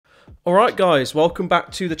Alright guys, welcome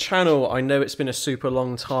back to the channel. I know it's been a super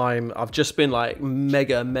long time. I've just been like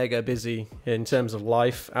mega busy in terms of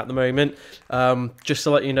life at the moment. Just to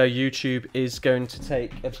let you know, YouTube is going to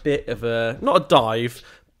take a bit of a, not a dive,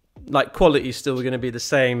 like quality is still going to be the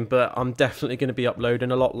same, but I'm definitely going to be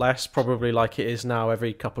uploading a lot less, probably like it is now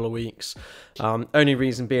every couple of weeks. Only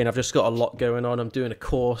reason being I've just got a lot going on. I'm doing a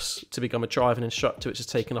course to become a driving instructor, which is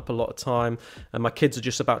taking up a lot of time, and my kids are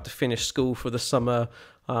just about to finish school for the summer.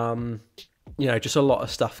 You know, just a lot of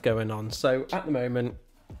stuff going on. So at the moment,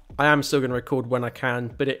 I am still going to record when I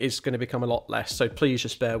can, but it is going to become a lot less. So please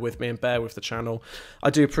just bear with me and bear with the channel. I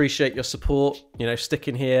do appreciate your support, you know,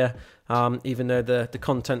 sticking here, even though the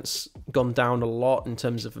content's gone down a lot in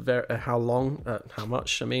terms of how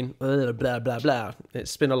much, I mean, blah, blah, blah.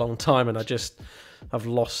 It's been a long time and I've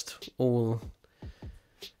lost all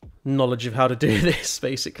knowledge of how to do this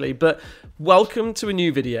basically. But welcome to a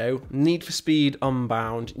new video, Need for Speed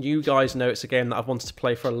Unbound. You guys know it's a game that I've wanted to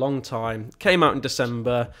play for a long time. Came out in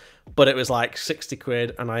December, but it was like 60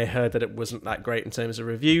 quid and I heard that it wasn't that great in terms of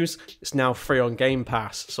reviews. It's now free on Game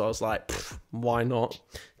Pass, so I was like, why not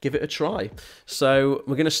give it a try? So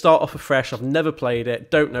we're going to start off afresh. I've never played it,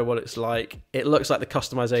 don't know what it's like. It looks like the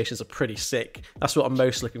customizations are pretty sick. That's what I'm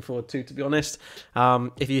most looking forward to be honest.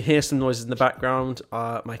 If you hear some noises in the background,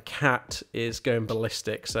 my cat is going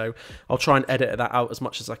ballistic, so I'll try and edit that out as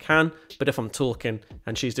much as I can, but if I'm talking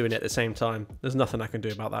and she's doing it at the same time, there's nothing I can do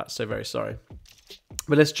about that, so very sorry.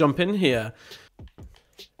 But let's jump in here.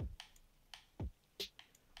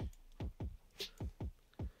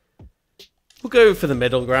 We'll go for the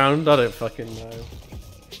middle ground, I don't fucking know.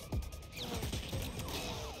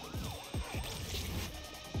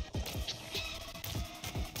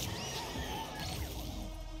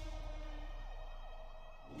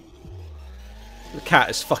 The cat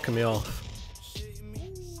is fucking me off.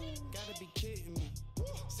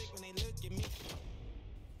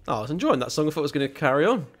 Oh, I was enjoying that song. I thought it was going to carry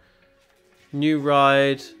on. New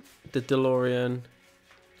ride, the DeLorean.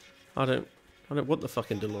 I don't want the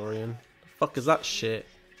fucking DeLorean. The fuck is that shit?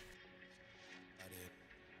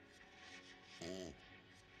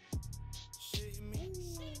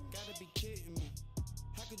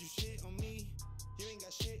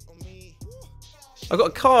 I got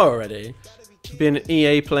a car already. Being an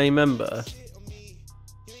EA Play member.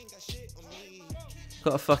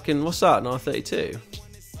 Got a fucking, what's that? An R32.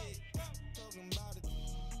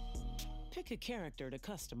 A character to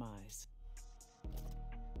customize.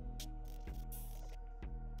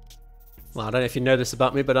 Well, I don't know if you know this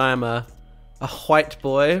about me, but I am a white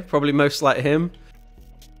boy, probably most like him.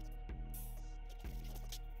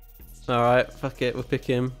 Alright, fuck it, we'll pick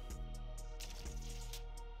him.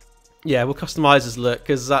 Yeah, we'll customize his look,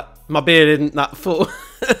 because my beard isn't that full.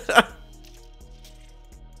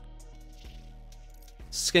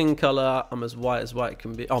 Skin colour, I'm as white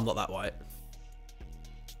can be. Oh, I'm not that white.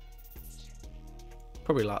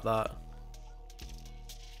 Probably like that.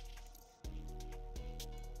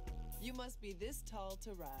 You must be this tall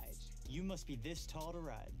to ride. You must be this tall to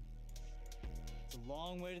ride. It's a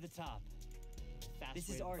long way to the top. This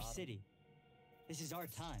is our city. This is our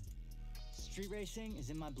time. Street racing is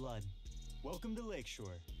in my blood. Welcome to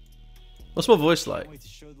Lakeshore. What's my voice like? Can't wait to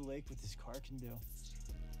show the lake what this car can do.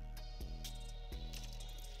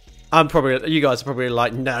 You guys are probably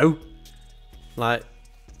like, no. Like,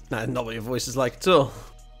 nah, not what your voice is like at all.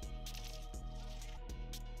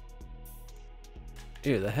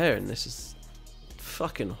 Ew, the hair in this is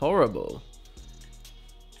fucking horrible.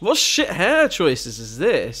 What shit hair choices is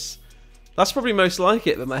this? That's probably most like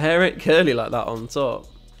it, but my hair ain't curly like that on top.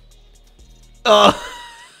 Oh,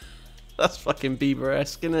 that's fucking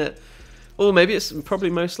Bieber-esque, isn't it? Or maybe it's probably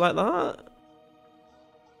most like that.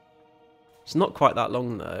 It's not quite that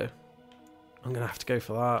long though. I'm gonna have to go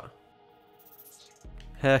for that.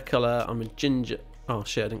 Hair colour, I'm a ginger. Oh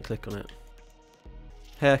shit, I didn't click on it.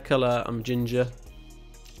 Hair colour, I'm ginger.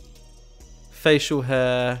 Facial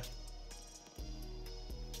hair.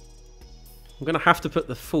 I'm gonna have to put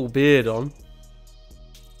the full beard on.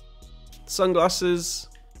 Sunglasses.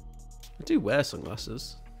 I do wear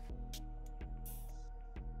sunglasses.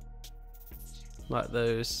 Like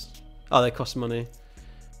those. Oh, they cost money.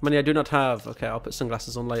 Money I do not have. Okay, I'll put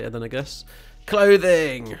sunglasses on later then, I guess.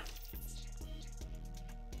 Clothing.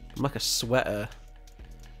 I'm like a sweater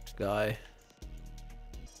guy.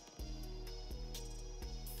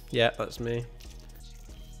 Yeah, that's me.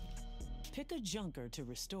 Pick a junker to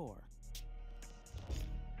restore.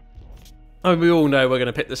 Oh, we all know we're going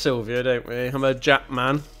to pick the Sylvia, don't we? I'm a Jap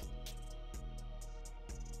man.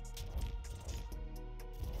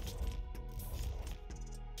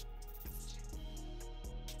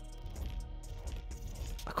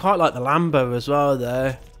 quite like the Lambo as well,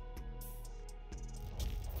 though.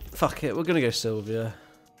 Fuck it, we're gonna go Sylvia.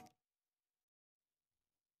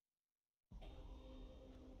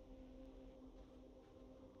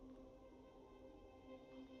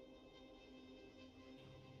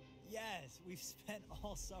 Yes, we've spent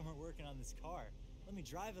all summer working on this car. Let me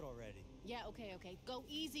drive it already. Yeah, okay, okay. Go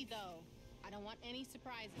easy, though. I don't want any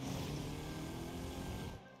surprises.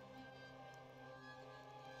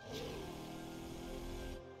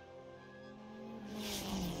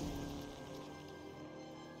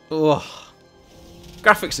 Oh,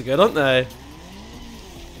 graphics are good, aren't they?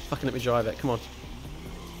 Fucking let me drive it. Come on,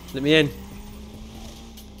 let me in.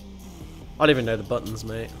 I don't even know the buttons,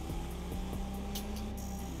 mate.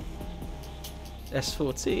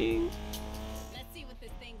 S14. Let's see what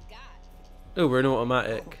this thing's got. Oh, we're in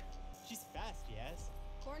automatic. She's fast, yes.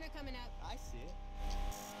 Corner coming up. I see it.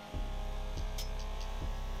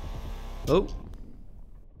 Oh.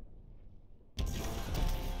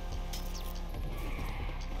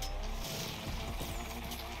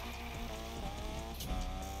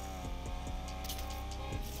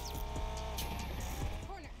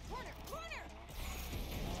 Corner, corner, corner!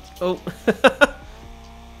 Oh.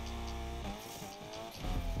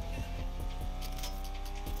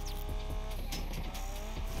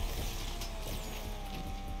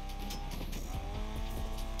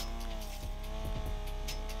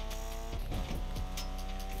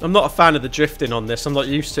 I'm not a fan of the drifting on this. I'm not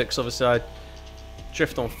used to it because obviously I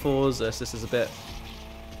drift on Forza, so this is a bit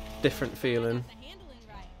different feeling. The handling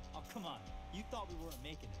right. Oh, come on. You thought we weren't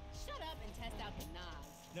making it. Shut up and test out the knobs.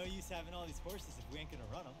 No use having all these horses if we ain't gonna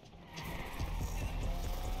run them.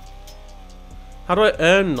 How do I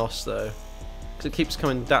earn NOS though? Because it keeps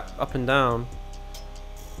coming up and down.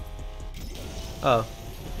 Oh.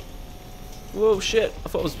 Whoa, shit. I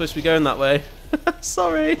thought I was supposed to be going that way.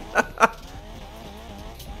 Sorry.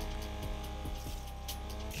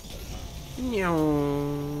 Love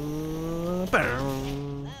the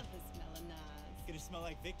smell of knobs. It's gonna smell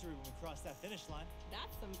like victory when we cross that finish line.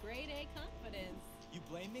 That's some grade A confidence. You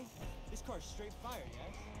blame me? This car's straight fire,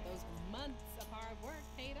 yes? Those months of hard work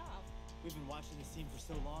paid off. We've been watching this team for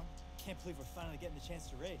so long. Can't believe we're finally getting the chance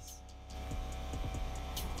to race.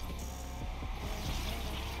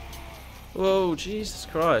 Whoa, Jesus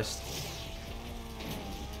Christ.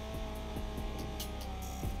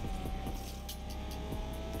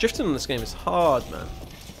 Drifting on this game is hard, man.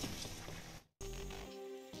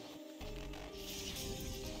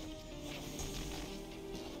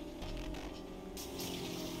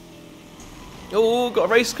 Oh, got a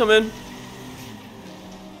race coming.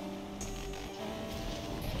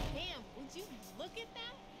 Damn, would you look at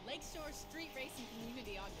that? Lakeshore Street Racing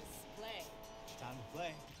community on display. Time to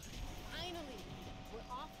play. Finally, we're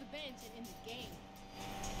off the bench and in the game.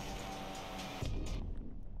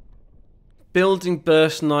 Building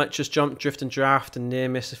burst nitrous, jump, drift and draft, and near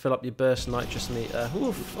miss to fill up your burst nitrous meter.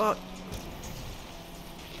 Oh, fuck.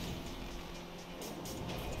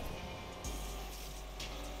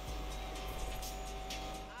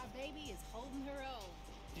 Our baby is holding her own.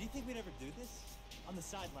 Did you think we'd ever do this? On the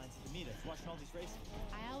sidelines of the meet us, watching all these races.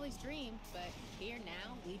 I always dreamed, but here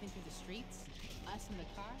now, weaving through the streets, us in the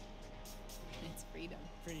car, it's freedom.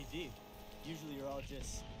 Pretty deep. Usually you're all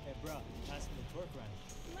just, hey bro, pass me the torque run.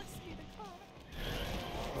 Must be the car.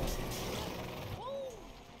 Whoa!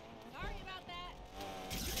 Sorry about that.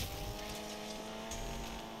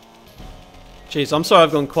 Jeez, I'm sorry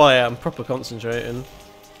I've gone quiet. I'm proper concentrating.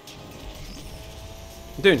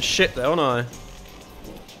 I'm doing shit though, aren't I?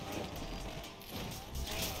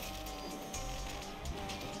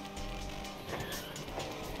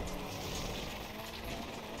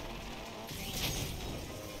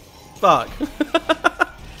 Fuck.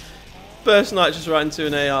 Burst nitrous right into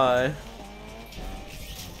an AI.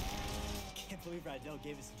 Can't believe Rydell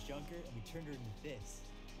gave us a junker and we turned her into this.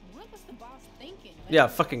 What was the boss thinking? Yeah, I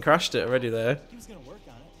fucking crashed it already though. He was gonna work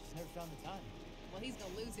on it, just never found the time. Well, he's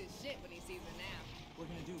gonna lose his shit when he sees her now. We're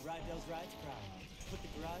gonna do Rydell's rides proud. Put the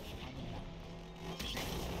garage on the map.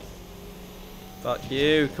 Fuck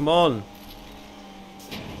you, come on.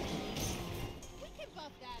 We can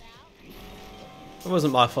buff that out. It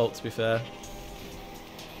wasn't my fault to be fair.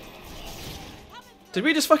 Did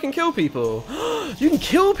we just fucking kill people? You can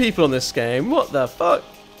kill people on this game, what the fuck?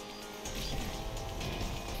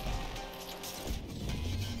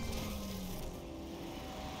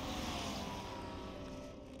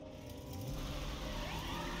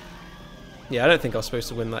 Yeah, I don't think I was supposed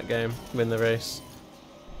to win that game, win the race.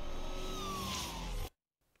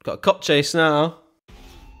 Got a cop chase now.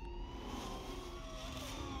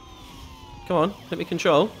 Come on, let me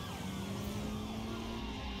control.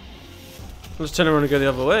 Let's turn around and go the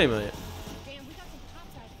other way, mate. Damn, we got some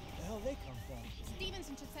cops out here. Where the hell they come from?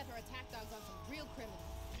 Stevenson should set her attack dogs on some real criminals.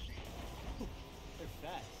 They're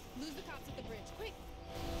fast. Lose the cops at the bridge, quick.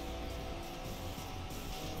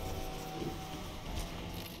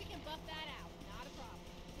 We can buff that out, not a problem.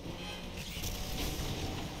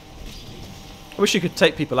 I wish you could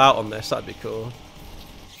take people out on this. That'd be cool. It's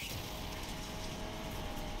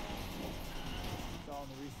all in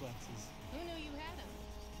the reflexes. Who knew you had them?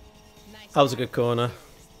 Nice. That was a good corner.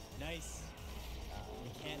 Nice.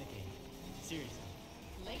 Mechanicking. Seriously.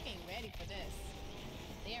 Lake ain't ready for this.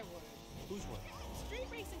 Their word. Whose work? Street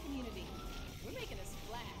racing community. We're making a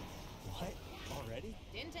splash. What? Already?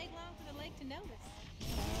 Didn't take long for the lake to notice.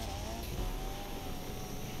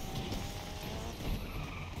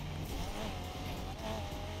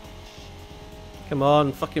 Come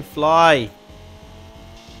on, fucking fly.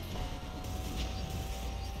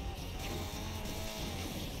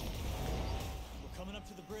 We're coming up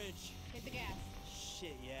to the bridge. Hit the gas.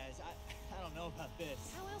 Shit, yes. I don't know about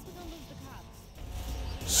this. How else we gonna lose the cops?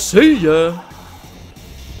 See ya.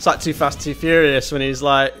 It's like Too Fast, Too Furious when he's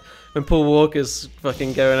like, when Paul Walker's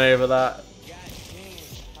fucking going over that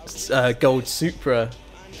gold Supra.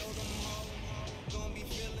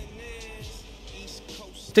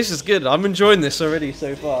 This is good. I'm enjoying this already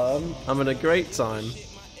so far. I'm having a great time.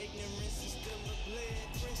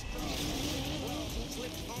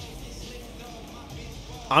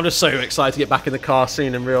 I'm just so excited to get back in the car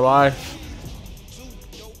scene in real life.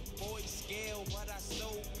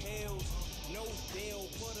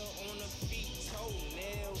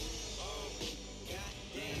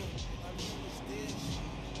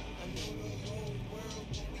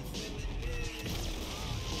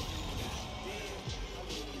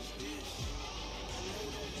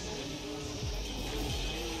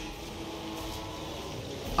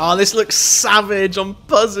 Oh, this looks savage. I'm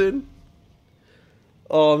buzzing.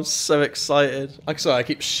 Oh, I'm so excited. I'm sorry, I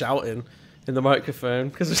keep shouting in the microphone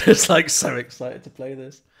because I'm just like so excited to play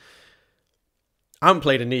this. I haven't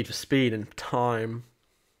played a Need for Speed in time.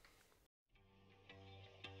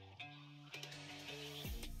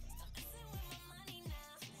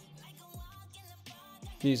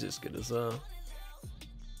 Music's good as well.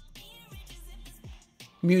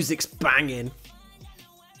 Music's banging.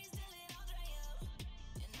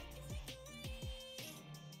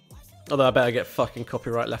 Although I better get fucking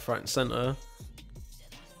copyright left, right and centre.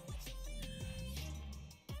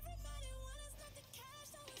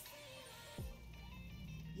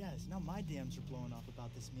 Yes, now my dams are blowing up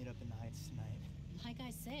about this meetup in the Heights tonight. Like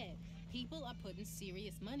I said, people are putting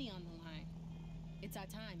serious money on the line. It's our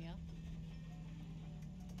time, yo.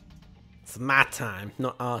 It's my time,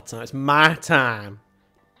 not our time. It's my time.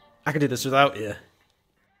 I can do this without you.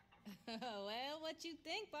 Well, what you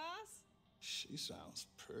think, boss? She sounds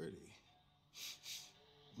pretty.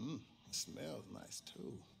 It smells nice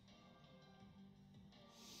too.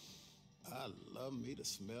 I love me to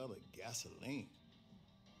smell the gasoline.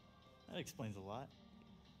 That explains a lot.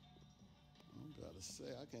 I gotta say,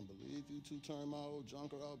 I can't believe you two turned my old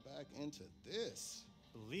junker out back into this.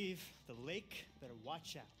 Believe the lake better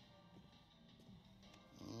watch out.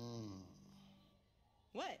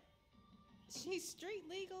 What? She's street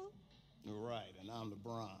legal? Right, and I'm the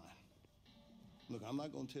Brian. Look, I'm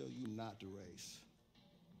not gonna tell you not to race.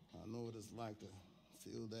 I know what it's like to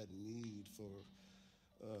feel that need for,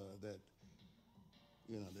 the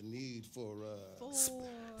need for,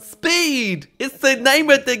 Speed! It's the name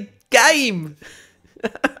of the game!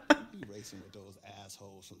 you racing with those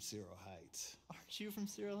assholes from Cyril Heights. Aren't you from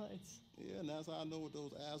Cyril Heights? Yeah, and that's how I know what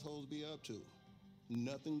those assholes be up to.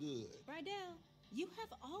 Nothing good. Rydell, you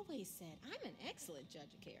have always said I'm an excellent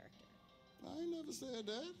judge of character. I ain't never said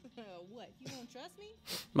that. What, you don't trust me?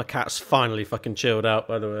 My cat's finally fucking chilled out,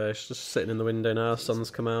 by the way. She's just sitting in the window now. Sun's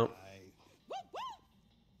come out.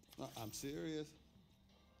 I'm serious.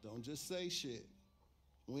 Don't just say shit.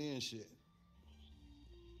 Win shit.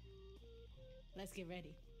 Let's get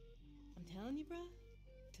ready. I'm telling you, bruh,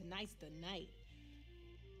 tonight's the night.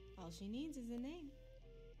 All she needs is a name.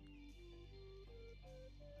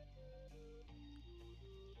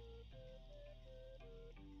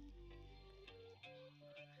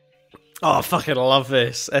 Oh, I fucking love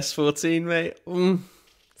this. S14, mate.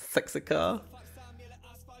 Sexy car.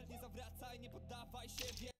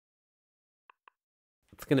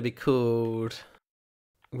 It's going to be called...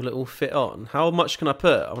 Will it all fit on? How much can I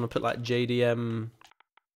put? I want to put like JDM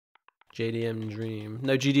Dream.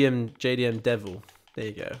 No, JDM Devil. There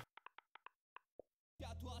you go.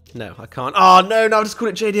 No, I can't. Oh, no, I'll just call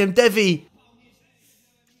it JDM Devi.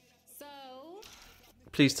 So,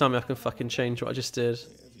 Please tell me I can fucking change what I just did.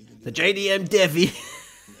 The JDM Devi.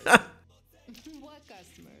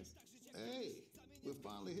 Hey, we're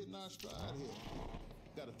finally hitting our stride here.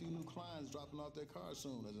 Got a few new clients dropping off their cars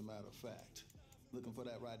soon, as a matter of fact. Looking for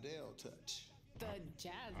that Rydell touch. The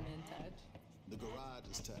Jasmine touch. The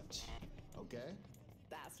garage's touch. Okay?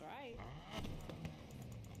 That's right.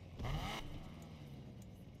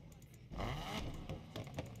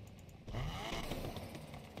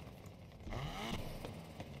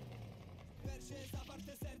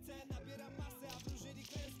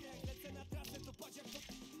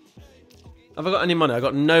 Have I got any money? I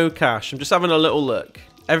got no cash. I'm just having a little look.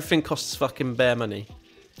 Everything costs fucking bare money.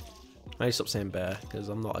 I need to stop saying bear because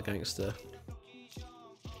I'm not a gangster.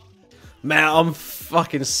 Man, I'm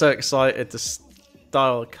fucking so excited to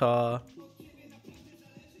style a car.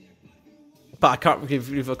 But I can't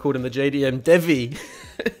believe I called him the JDM Devi.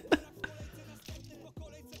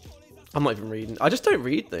 I'm not even reading. I just don't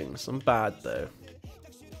read things. I'm bad though.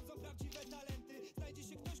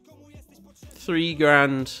 3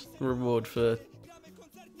 grand reward for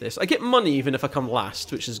this. I get money even if I come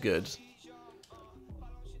last, which is good.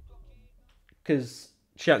 Because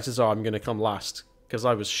chances are I'm going to come last. Because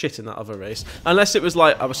I was shit in that other race. Unless it was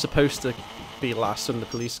like I was supposed to be last when the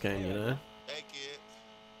police came, you know? Hey, kid.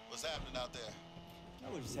 What's happening out there?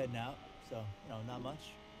 We're just heading out, so, not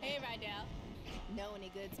much. Hey, Rydell. Know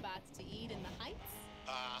any good spots to eat in the Heights?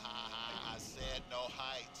 I said no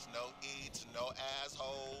heights, no eats, no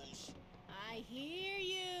assholes. I hear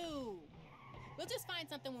you. We'll just find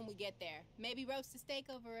something when we get there. Maybe roast a steak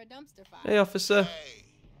over a dumpster fire. Hey, officer. Hey.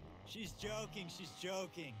 She's joking, she's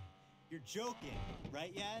joking. You're joking,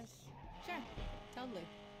 right, Yaz? Sure, totally.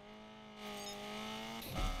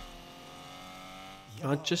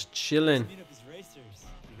 I'm just chilling. Let's meet up as racers.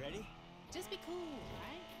 You ready? Just be cool,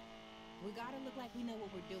 right? We gotta look like we know what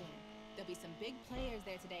we're doing. There'll be some big players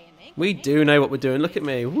there today, and they. We do know what we're doing. Look at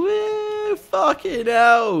me. Woo! Fucking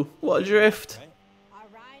hell. What a drift. Right? Our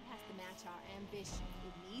ride has to match our ambition.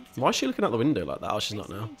 It needs to Why is she looking out the window like that? Oh, she's not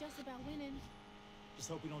now. Racing ain't just about winning. Just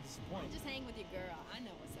hope we don't disappoint. Just hang with your girl. I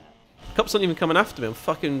know what's up. Cops aren't even coming after me. I'm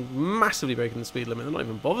fucking massively breaking the speed limit. They're not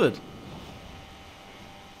even bothered.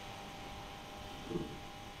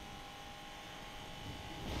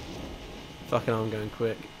 Fucking hell, I'm going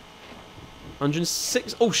quick.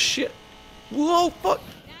 106. Oh shit. Whoa, fuck.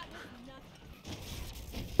 That was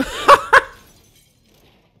nothing.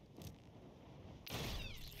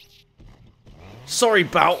 Sorry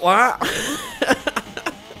about that.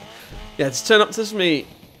 Yeah, just turn up to this meet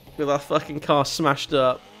with our fucking car smashed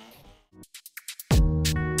up.